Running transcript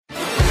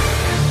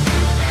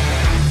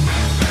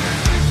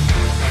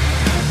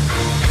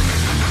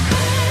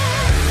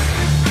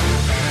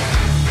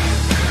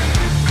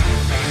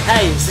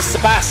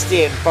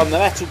Sebastian from the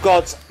Metal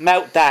Gods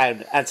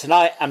Meltdown, and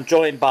tonight I'm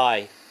joined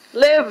by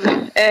Liv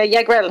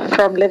Jagrell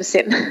from Liv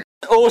Sin.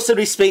 Also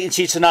be speaking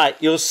to you tonight.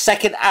 Your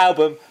second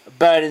album,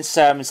 Burning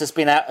Sermons, has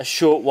been out a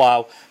short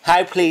while.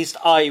 How pleased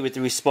are you with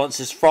the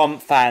responses from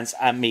fans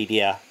and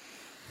media?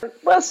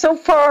 Well, so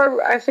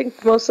far I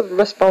think most of the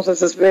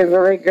responses has been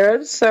very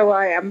good, so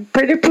I am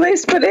pretty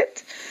pleased with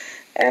it.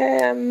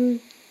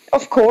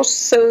 Of course,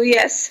 so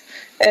yes,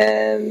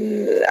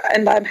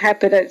 and I'm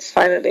happy that it's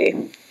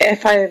finally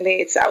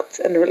it's out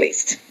and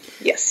released.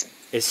 Yes,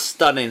 it's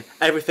stunning.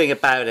 Everything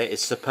about it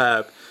is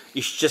superb.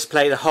 You should just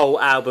play the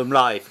whole album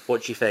live.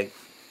 What do you think?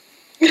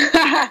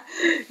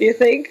 You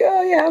think?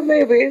 Oh yeah,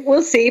 maybe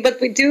we'll see.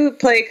 But we do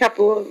play a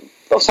couple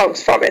of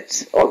songs from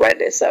it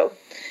already, so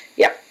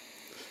yeah.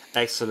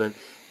 Excellent.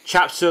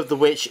 Chapter of the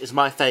Witch is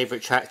my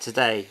favourite track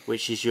today.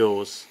 Which is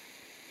yours?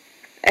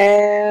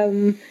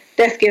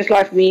 Death Gives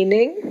Life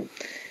Meaning,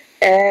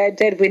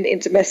 Dead Wind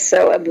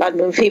Intermezzo, and Blood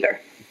Moon Fever.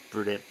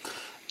 Brilliant.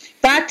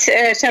 But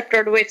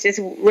Chapter of the Witch is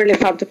really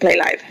fun to play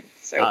live.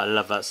 So I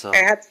love that song. I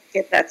had to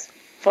get that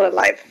for the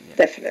live,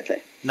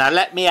 definitely. Now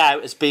Let Me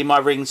Out has been my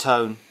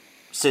ringtone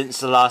since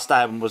the last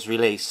album was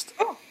released.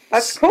 Oh,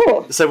 that's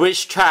cool. So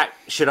which track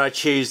should I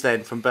choose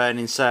then from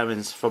Burning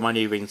Sermons for my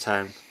new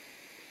ringtone?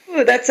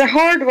 Ooh, that's a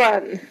hard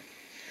one.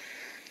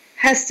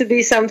 Has to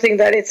be something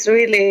that it's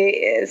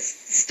really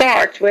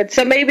start with.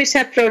 So maybe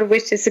Chapter of the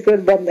Witch is a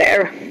good one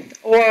there.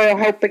 Or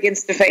Hope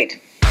Against the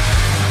Fate.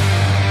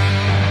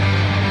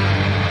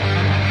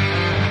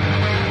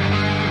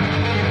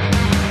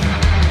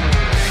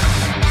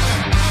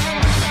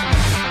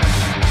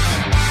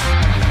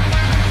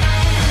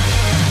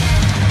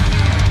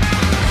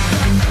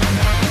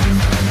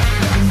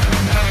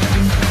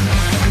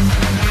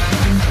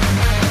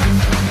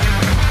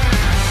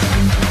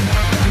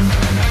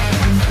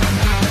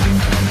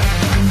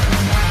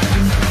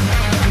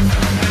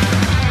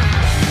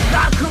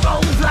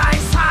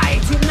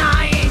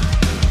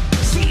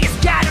 She is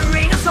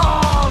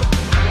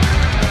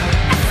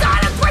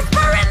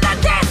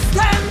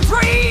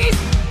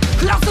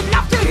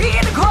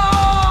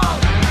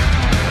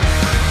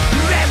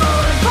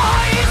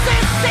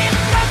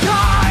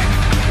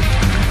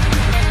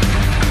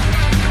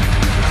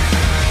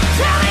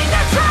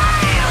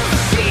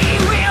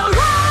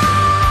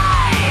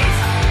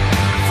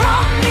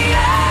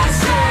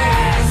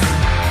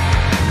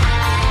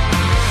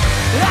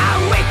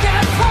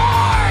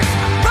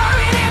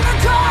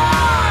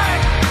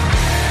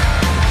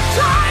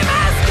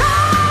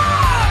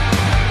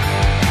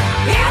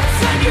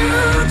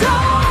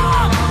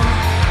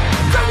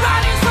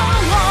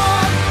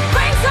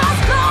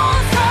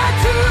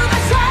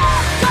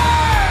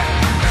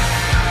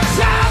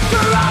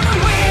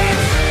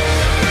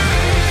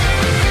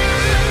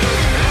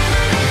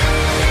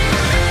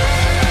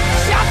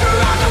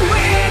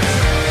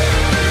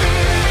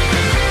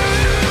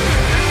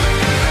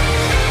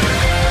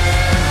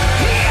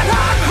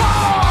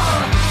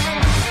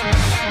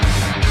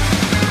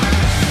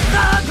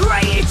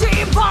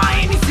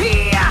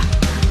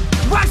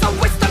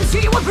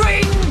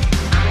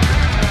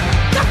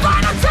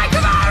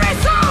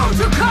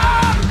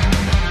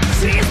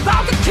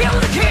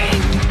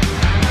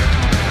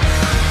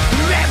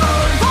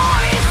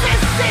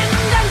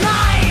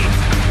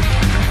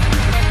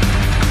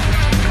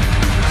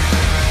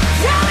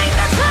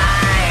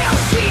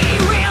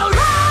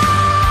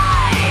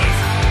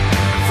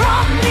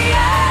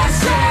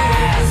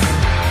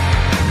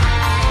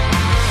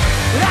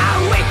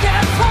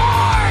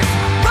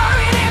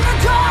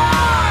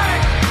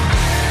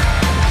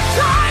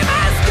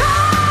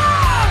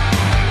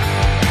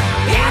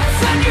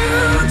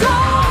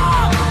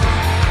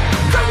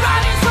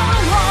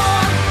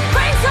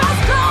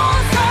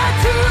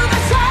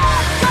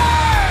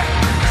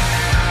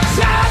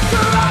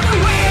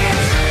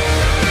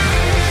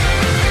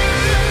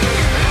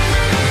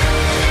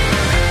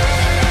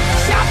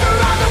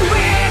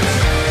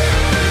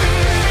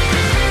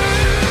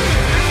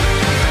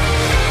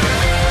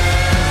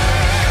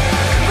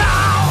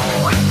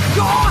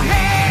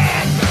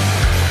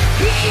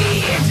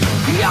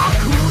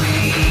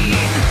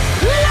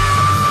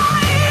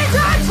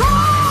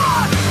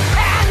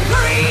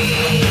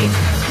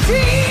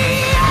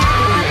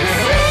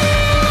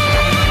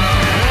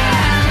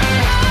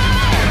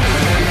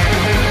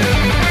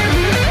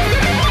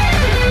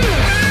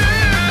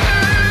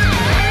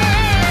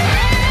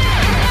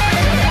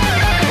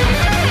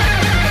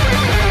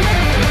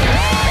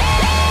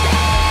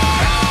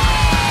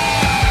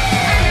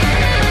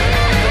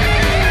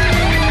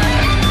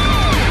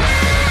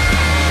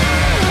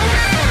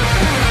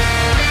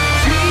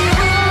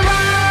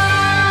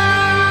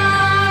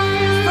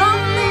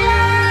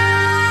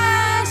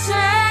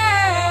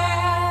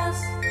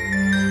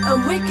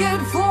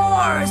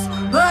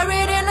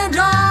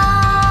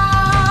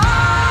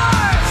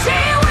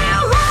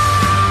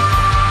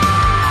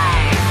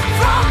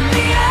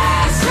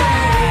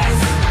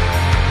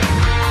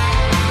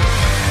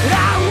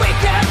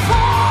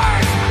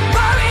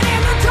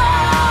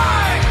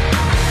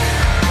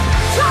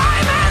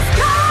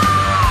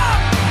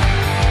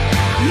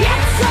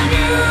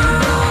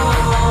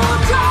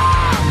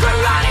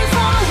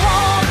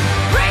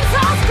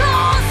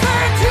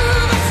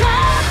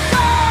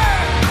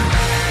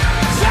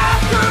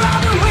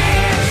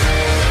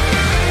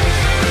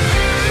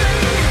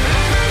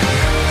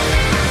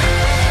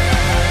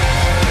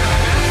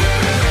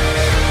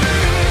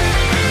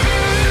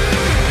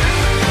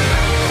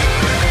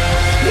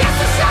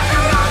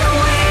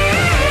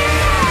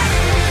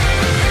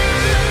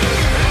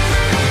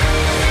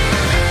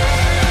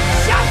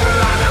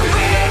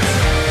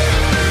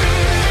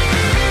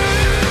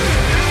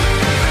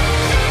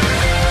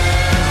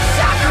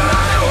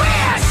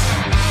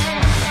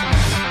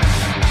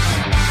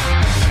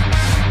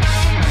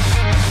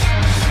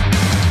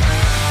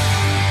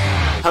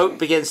Hope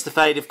Begins to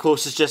Fade, of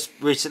course, has just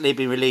recently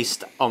been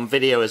released on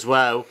video as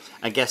well,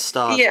 and guest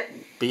star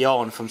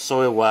Beyond from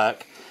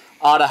Soilwork.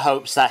 Are there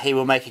hopes that he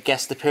will make a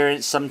guest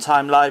appearance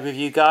sometime live with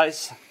you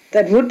guys?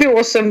 That would be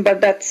awesome, but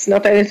that's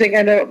not anything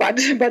I know about.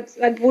 But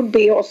that would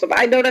be awesome.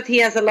 I know that he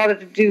has a lot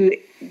to do,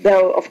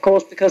 though, of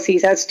course, because he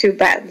has 2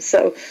 bands.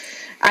 So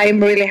I'm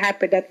really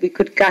happy that we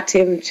could get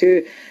him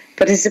to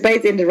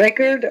participate in the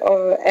record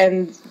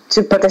and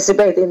to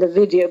participate in the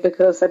video,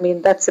 because, I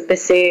mean, that's a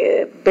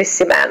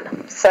busy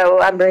man. So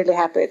I'm really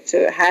happy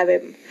to have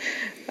him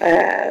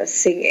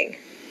singing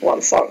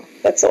one song.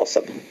 That's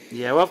awesome.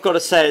 Yeah, well, I've got to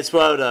say as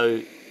well,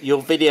 though,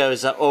 your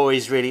videos are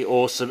always really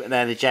awesome and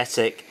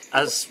energetic,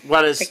 as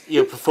well as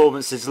your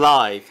performances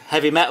live.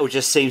 Heavy metal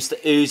just seems to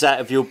ooze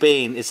out of your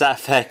being. Is that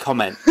a fair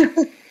comment?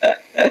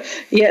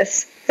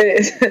 Yes, it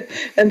is.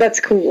 And that's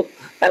cool.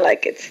 I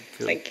like it.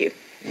 Cool. Thank you.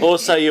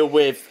 Also, you're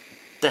with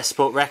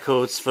Despot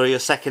Records for your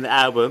 2nd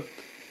album.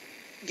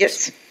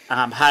 Yes.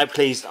 How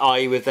pleased are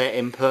you with their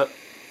input?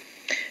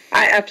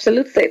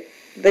 Absolutely.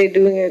 They're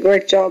doing a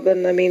great job,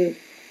 and I mean,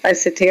 I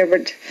sit here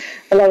with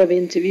a lot of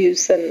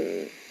interviews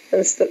and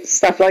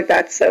stuff like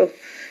that, so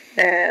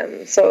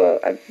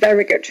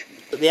very good.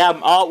 The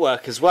album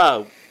artwork as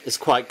well is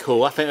quite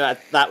cool. I think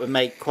that would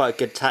make quite a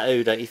good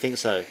tattoo, don't you think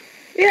so?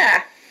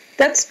 Yeah,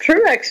 that's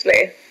true,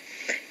 actually.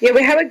 Yeah,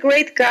 we have a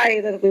great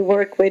guy that we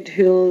work with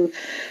who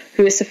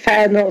is a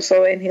fan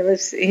also, and he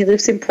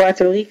lives in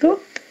Puerto Rico.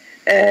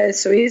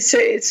 So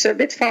it's a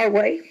bit far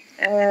away,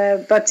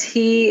 but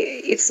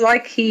it's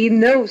like he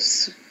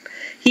knows.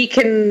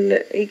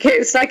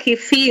 It's like he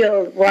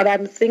feels what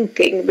I'm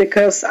thinking,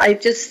 because I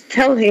just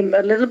tell him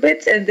a little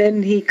bit, and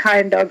then he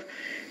kind of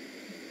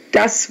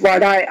does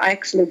what I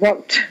actually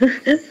want,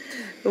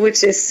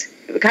 which is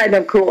kind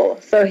of cool.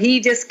 So he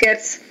just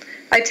gets.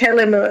 I told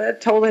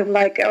him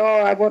like,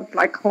 oh, I want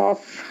like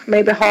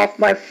maybe half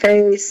my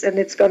face, and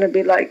it's going to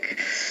be like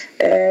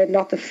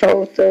not a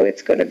photo,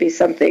 it's going to be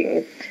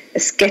something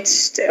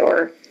sketched,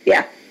 or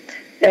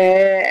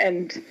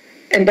and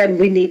then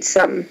we need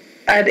some,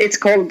 and it's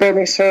called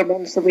Burning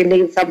Sermon, so we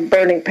need some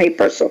burning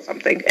papers or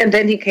something. And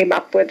then he came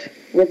up with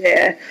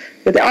the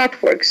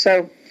artwork.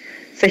 So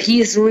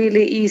he's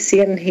really easy,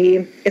 and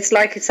it's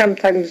like he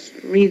sometimes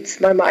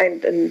reads my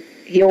mind, and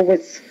he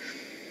always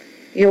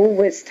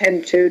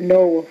tend to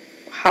know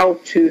how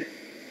to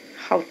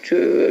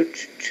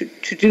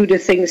do the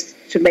things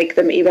to make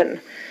them even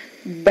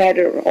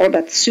better, or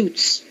that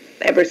suits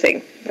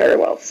everything very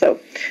well. So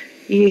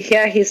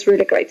he's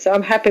really great. So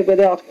I'm happy with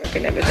the artwork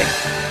and everything.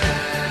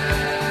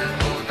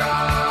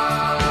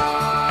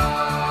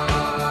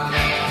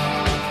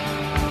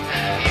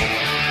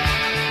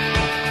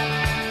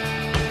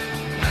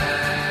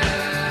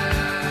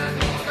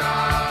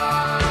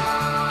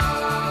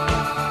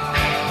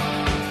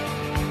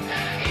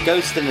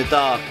 Ghost in the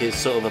Dark is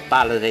sort of a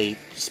ballady,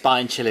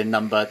 spine-chilling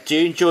number. Do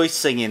you enjoy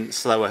singing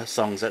slower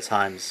songs at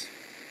times?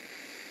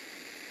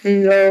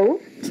 No.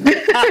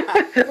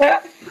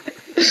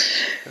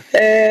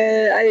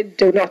 I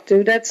do not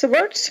do that so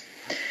much.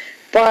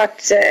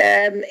 But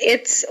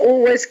it's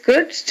always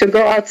good to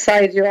go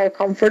outside your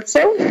comfort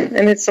zone,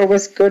 and it's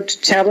always good to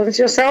challenge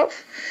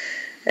yourself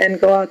and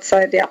go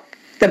outside the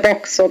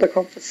box or the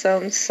comfort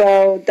zone.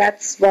 So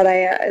that's what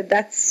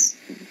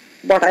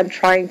I'm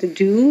trying to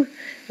do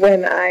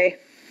when I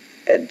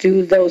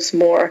do those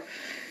more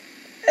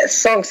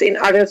songs in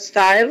other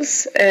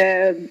styles,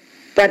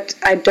 but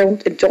I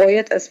don't enjoy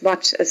it as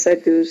much as I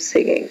do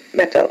singing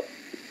metal,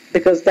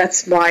 because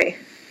that's where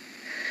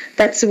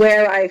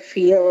I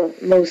feel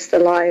most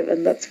alive,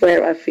 and that's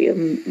where I feel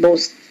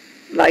most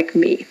like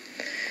me.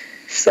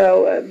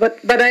 So, but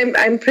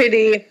I'm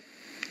pretty.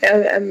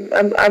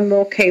 I'm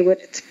okay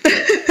with it,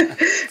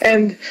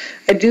 and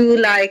I do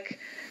like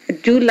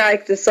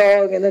the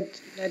song, and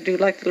I do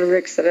like the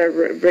lyrics that are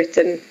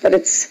written, but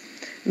it's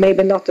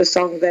maybe not the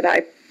song that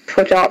I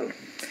put on.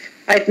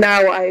 Right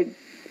now, I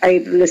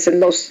listen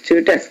most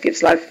to Death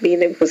Gives Life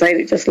Meaning, because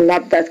I just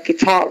love that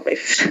guitar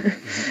riff.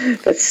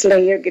 That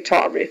Slayer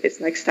guitar riff is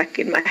like stuck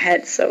in my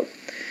head. So,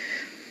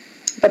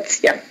 but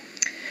yeah.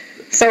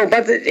 So,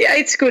 but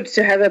it's good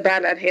to have a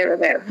ballad here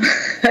and there,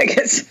 I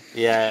guess.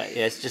 Yeah,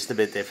 it's just a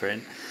bit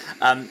different.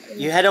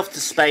 You head off to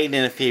Spain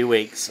in a few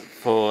weeks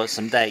for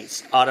some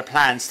dates. Are there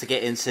plans to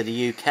get into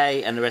the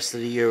UK and the rest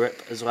of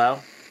Europe as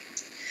well?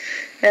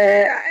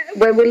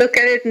 When we look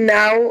at it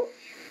now,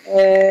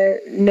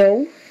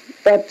 no.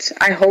 But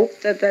I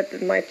hope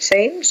that might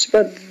change.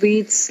 But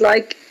it's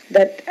like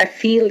that. I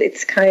feel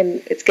it's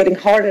getting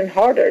harder and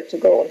harder to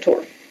go on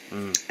tour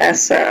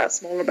as a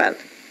smaller band.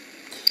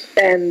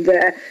 And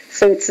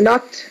so it's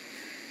not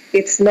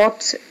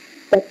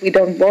that we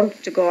don't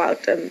want to go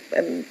out and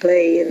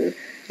play in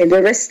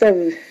the rest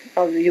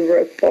of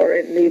Europe, or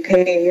in the UK,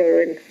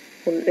 or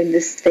in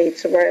the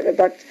States, or wherever.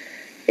 But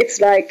it's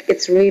like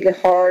it's really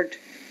hard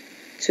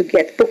to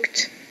get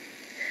booked,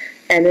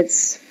 and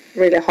it's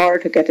really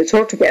hard to get a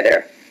tour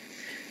together,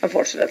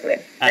 unfortunately.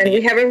 And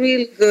we have a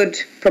really good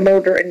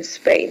promoter in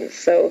Spain,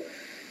 so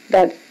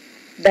that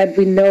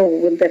we know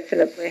will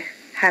definitely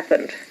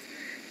happen.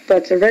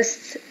 but the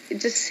rest,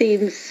 it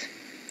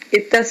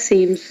does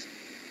seem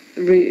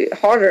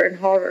harder and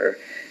harder.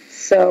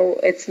 So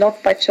it's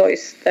not by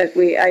choice that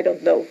I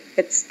don't know.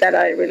 It's that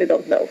I really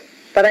don't know.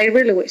 But I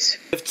really wish.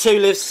 With 2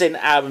 Liv Sin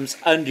albums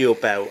under your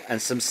belt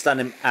and some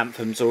stunning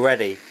anthems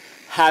already,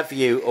 have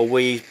you or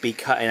will you be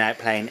cutting out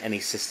playing any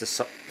Sister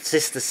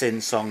Sin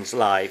songs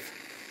live?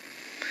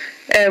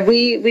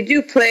 We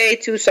do play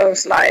 2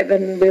 songs live,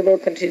 and we will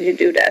continue to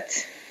do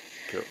that.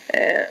 Cool.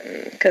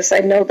 Because I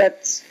know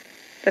that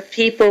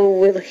people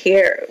will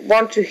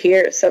want to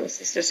hear some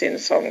Sister Sin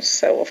songs,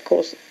 so of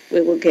course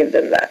we will give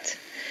them that.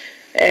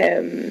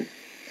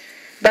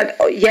 But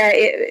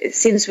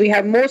since we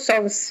have more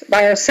songs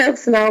by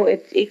ourselves now,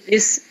 it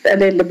is a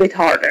little bit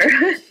harder.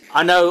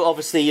 I know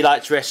obviously you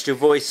like to rest your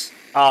voice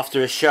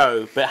after a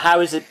show, but how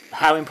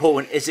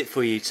important is it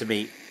for you to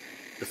meet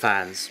the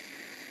fans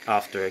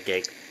after a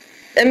gig?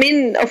 I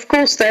mean, of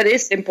course that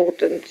is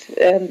important,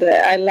 and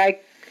I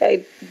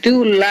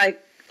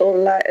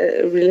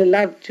really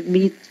love to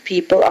meet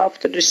people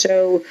after the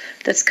show.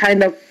 That's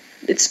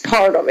it's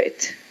part of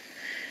it.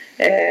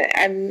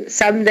 And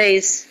some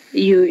days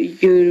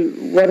you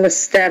want to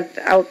stand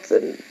out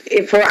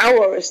for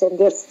hours and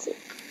just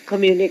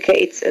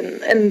communicate,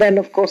 and then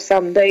of course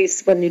some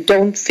days when you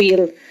don't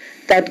feel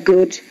that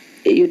good,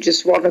 you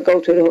just want to go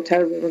to the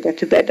hotel room and get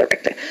to bed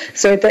directly.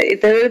 So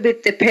it a little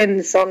bit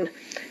depends on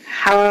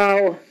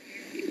how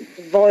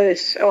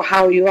voice or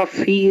how you are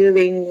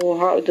feeling or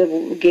how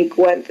the gig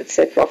went,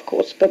 etc. Of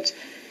course, but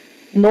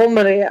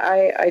normally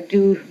I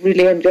do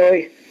really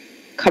enjoy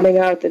coming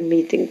out and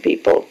meeting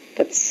people.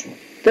 That's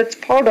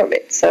part of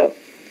it. So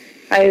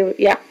I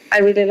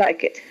really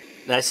like it.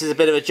 This is a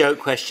bit of a joke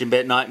question, but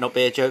it might not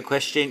be a joke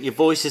question. Your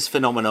voice is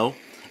phenomenal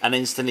and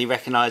instantly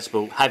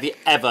recognisable. Have you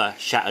ever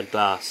shattered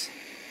glass?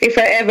 If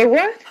I ever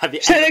what? Have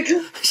you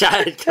ever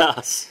shattered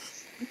glass?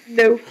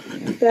 No,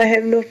 I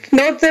have not.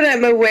 Not that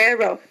I'm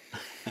aware of,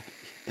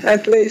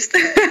 at least.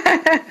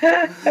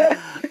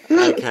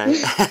 Okay.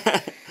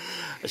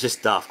 It's just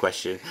a daft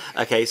question.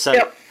 Okay, so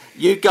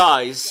you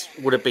guys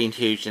would have been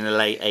huge in the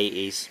late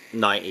 80s,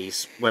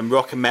 90s, when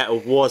rock and metal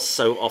was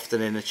so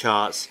often in the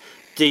charts.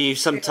 Do you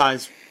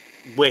sometimes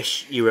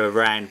wish you were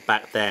around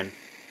back then?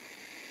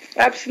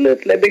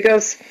 Absolutely,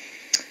 because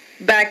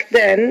back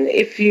then,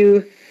 if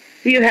you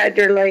had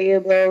your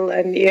label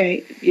and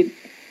you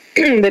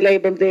the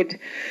label did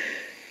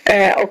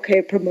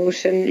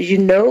promotion, you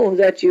know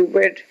that you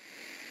would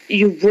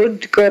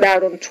go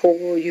out on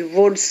tour, you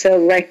would sell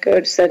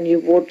records, and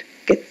you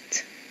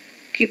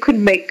could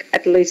make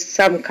at least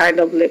some kind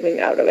of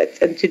living out of it.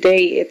 And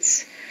today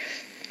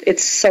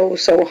it's so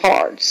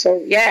hard.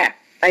 So yeah,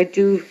 I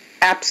do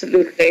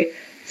absolutely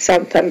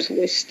sometimes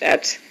wish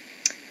that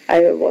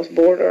I was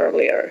born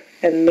earlier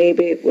and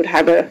maybe would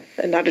have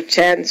another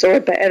chance or a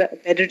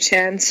better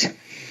chance.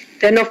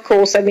 Then of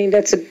course, I mean,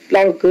 that's a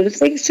lot of good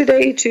things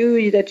today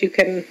too, that you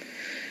can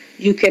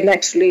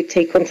actually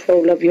take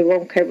control of your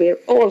own career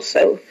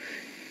also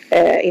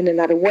in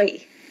another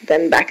way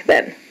than back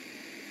then.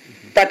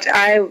 Mm-hmm. But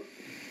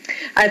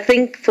I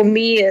think for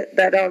me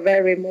that are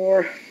very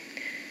more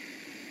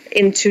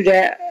into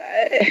the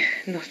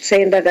not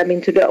saying that I'm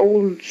into the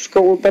old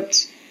school,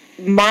 but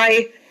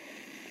my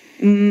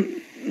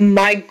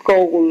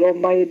goal or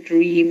my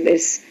dream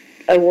is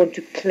I want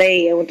to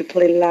play live, I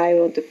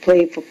want to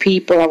play for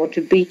people, I want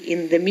to be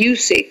in the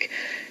music.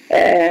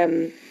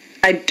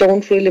 I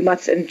don't really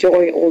much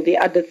enjoy all the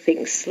other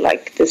things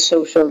like the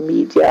social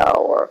media,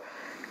 or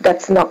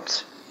that's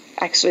not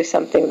actually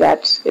something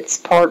that it's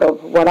part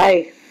of what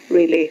I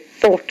really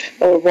thought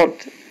or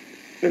want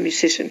a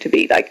musician to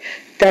be like.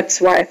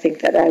 That's why I think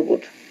that I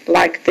would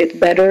liked it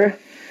better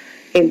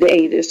in the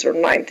 80s or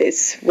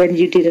 90s when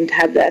you didn't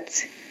have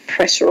that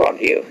pressure on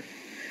you.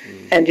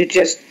 And you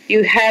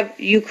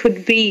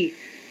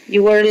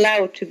were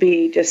allowed to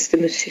be just a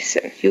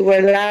musician. You were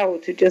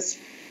allowed to just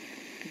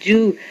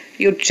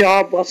your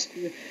job was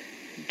to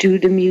do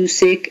the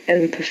music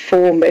and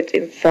perform it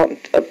in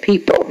front of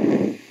people.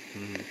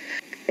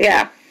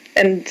 Yeah,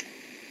 and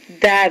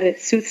that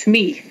suits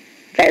me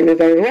very,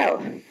 very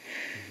well.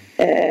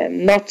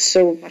 Not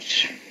so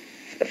much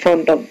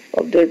fond of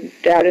the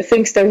other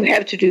things that we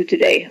have to do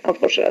today,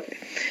 unfortunately.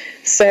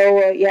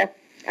 So,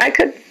 I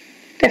could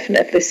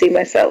definitely see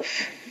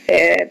myself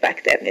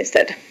back then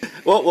instead.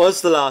 What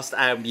was the last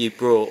album you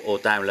brought or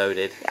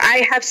downloaded?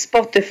 I have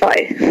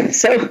Spotify,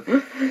 so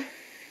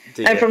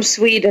I'm from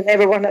Sweden.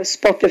 Everyone has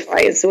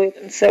Spotify in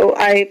Sweden, so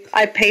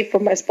I pay for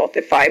my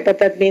Spotify, but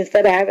that means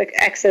that I have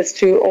access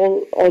to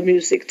all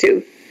music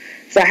too.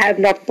 So I have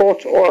not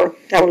bought or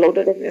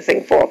downloaded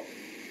anything for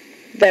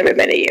very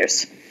many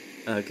years.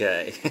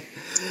 Okay.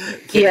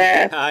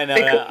 Yeah, I know.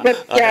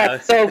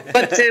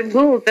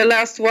 The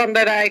last one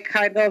that I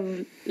kind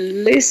of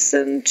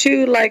listened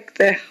to, like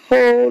the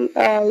whole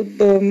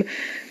album,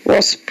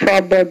 was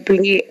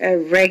probably a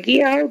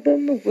reggae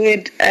album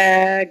with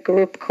a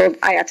group called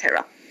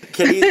Ayaterra.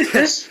 Can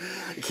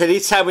you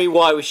tell me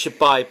why we should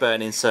buy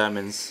Burning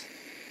Sermons?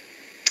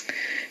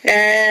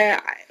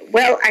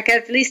 Well, I can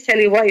at least tell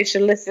you why you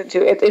should listen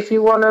to it. If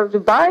you wanted to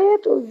buy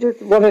it, or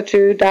just wanted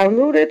to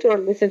download it, or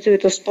listen to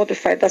it on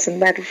Spotify, it doesn't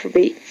matter for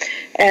me.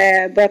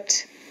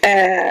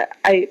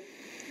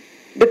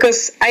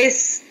 Because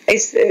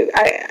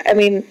I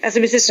mean, as a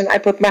musician, I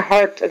put my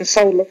heart and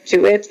soul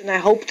into it, and I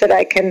hope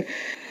I can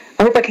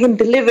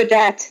deliver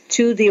that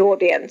to the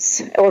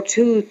audience or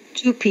to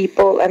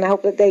people, and I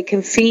hope that they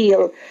can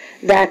feel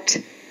that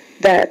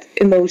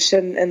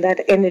emotion and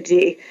that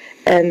energy,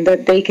 and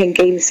that they can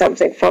gain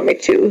something from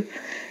it too.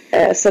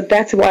 So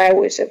that's why I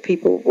wish that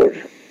people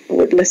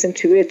would listen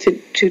to it,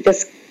 to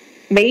just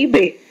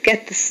maybe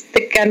get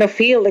the kind of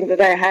feeling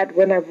that I had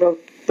when I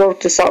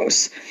wrote the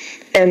songs,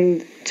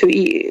 and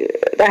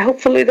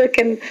hopefully they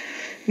can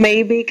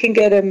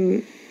get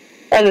them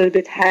a little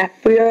bit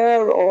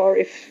happier, or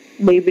if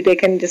maybe they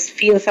can just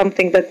feel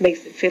something that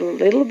makes it feel a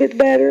little bit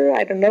better.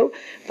 I don't know,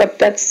 but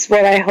that's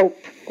what I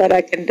hope that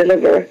I can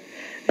deliver,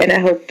 and I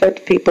hope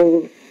that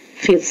people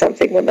feel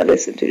something when they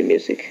listen to the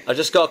music. I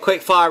just got a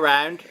quick fire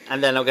round,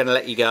 and then I'm going to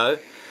let you go.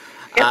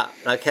 Yep.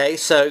 Okay,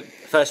 so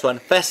first one: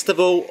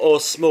 festival or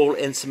small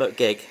intimate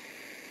gig?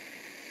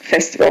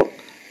 Festival.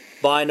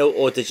 Vinyl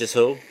or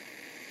digital?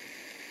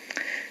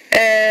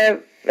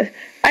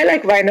 I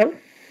like vinyl.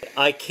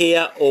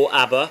 IKEA or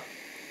ABBA?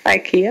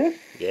 IKEA.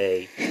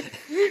 Yay.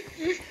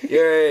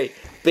 Yay.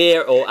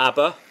 Beer or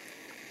ABBA?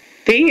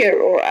 Beer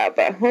or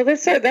ABBA? Well,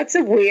 that's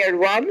a weird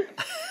one.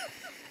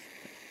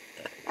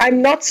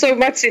 I'm not so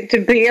much into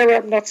beer.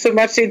 I'm not so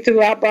much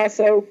into ABBA,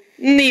 so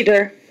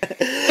neither.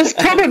 It's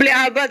probably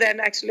ABBA then,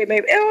 actually.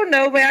 Maybe. Oh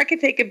no, but I can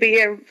take a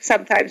beer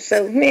sometimes.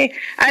 So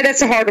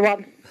that's a hard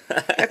one.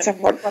 That's a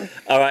hard one.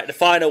 All right, the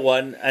final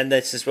one, and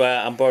this is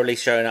where I'm probably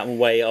showing I'm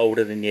way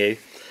older than you.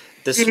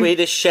 The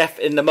Swedish Chef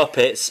in the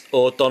Muppets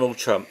or Donald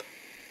Trump?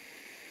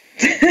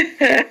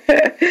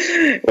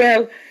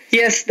 Well,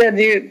 yes,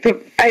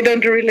 I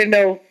don't really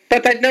know,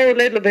 but I know a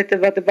little bit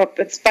about the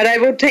Muppets, but I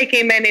would take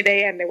him any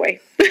day anyway.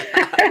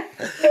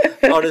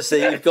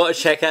 Honestly, you've got to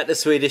check out the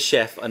Swedish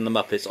Chef and the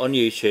Muppets on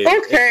YouTube.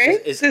 Okay,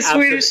 the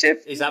Swedish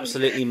Chef. He's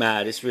absolutely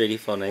mad. It's really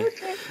funny.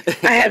 Okay.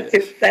 I have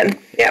to then,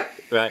 yeah.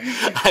 Right,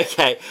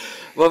 okay.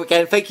 Well,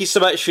 again, thank you so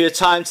much for your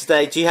time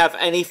today. Do you have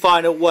any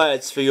final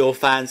words for your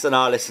fans and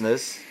our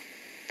listeners?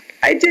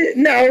 I do.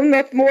 No,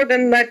 not more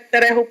than that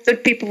I hope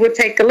that people would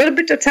take a little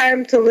bit of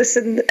time to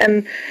listen,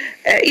 and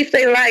if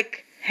they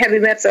like heavy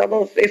metal,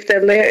 or if they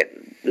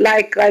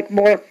like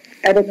more,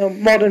 I don't know,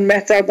 modern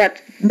metal,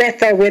 but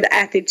metal with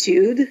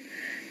attitude,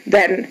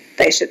 then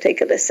they should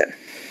take a listen.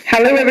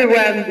 Hello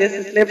everyone, this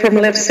is Liv from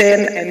Liv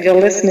Sin, and you're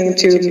listening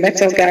to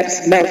Metal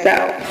God's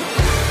Meltdown.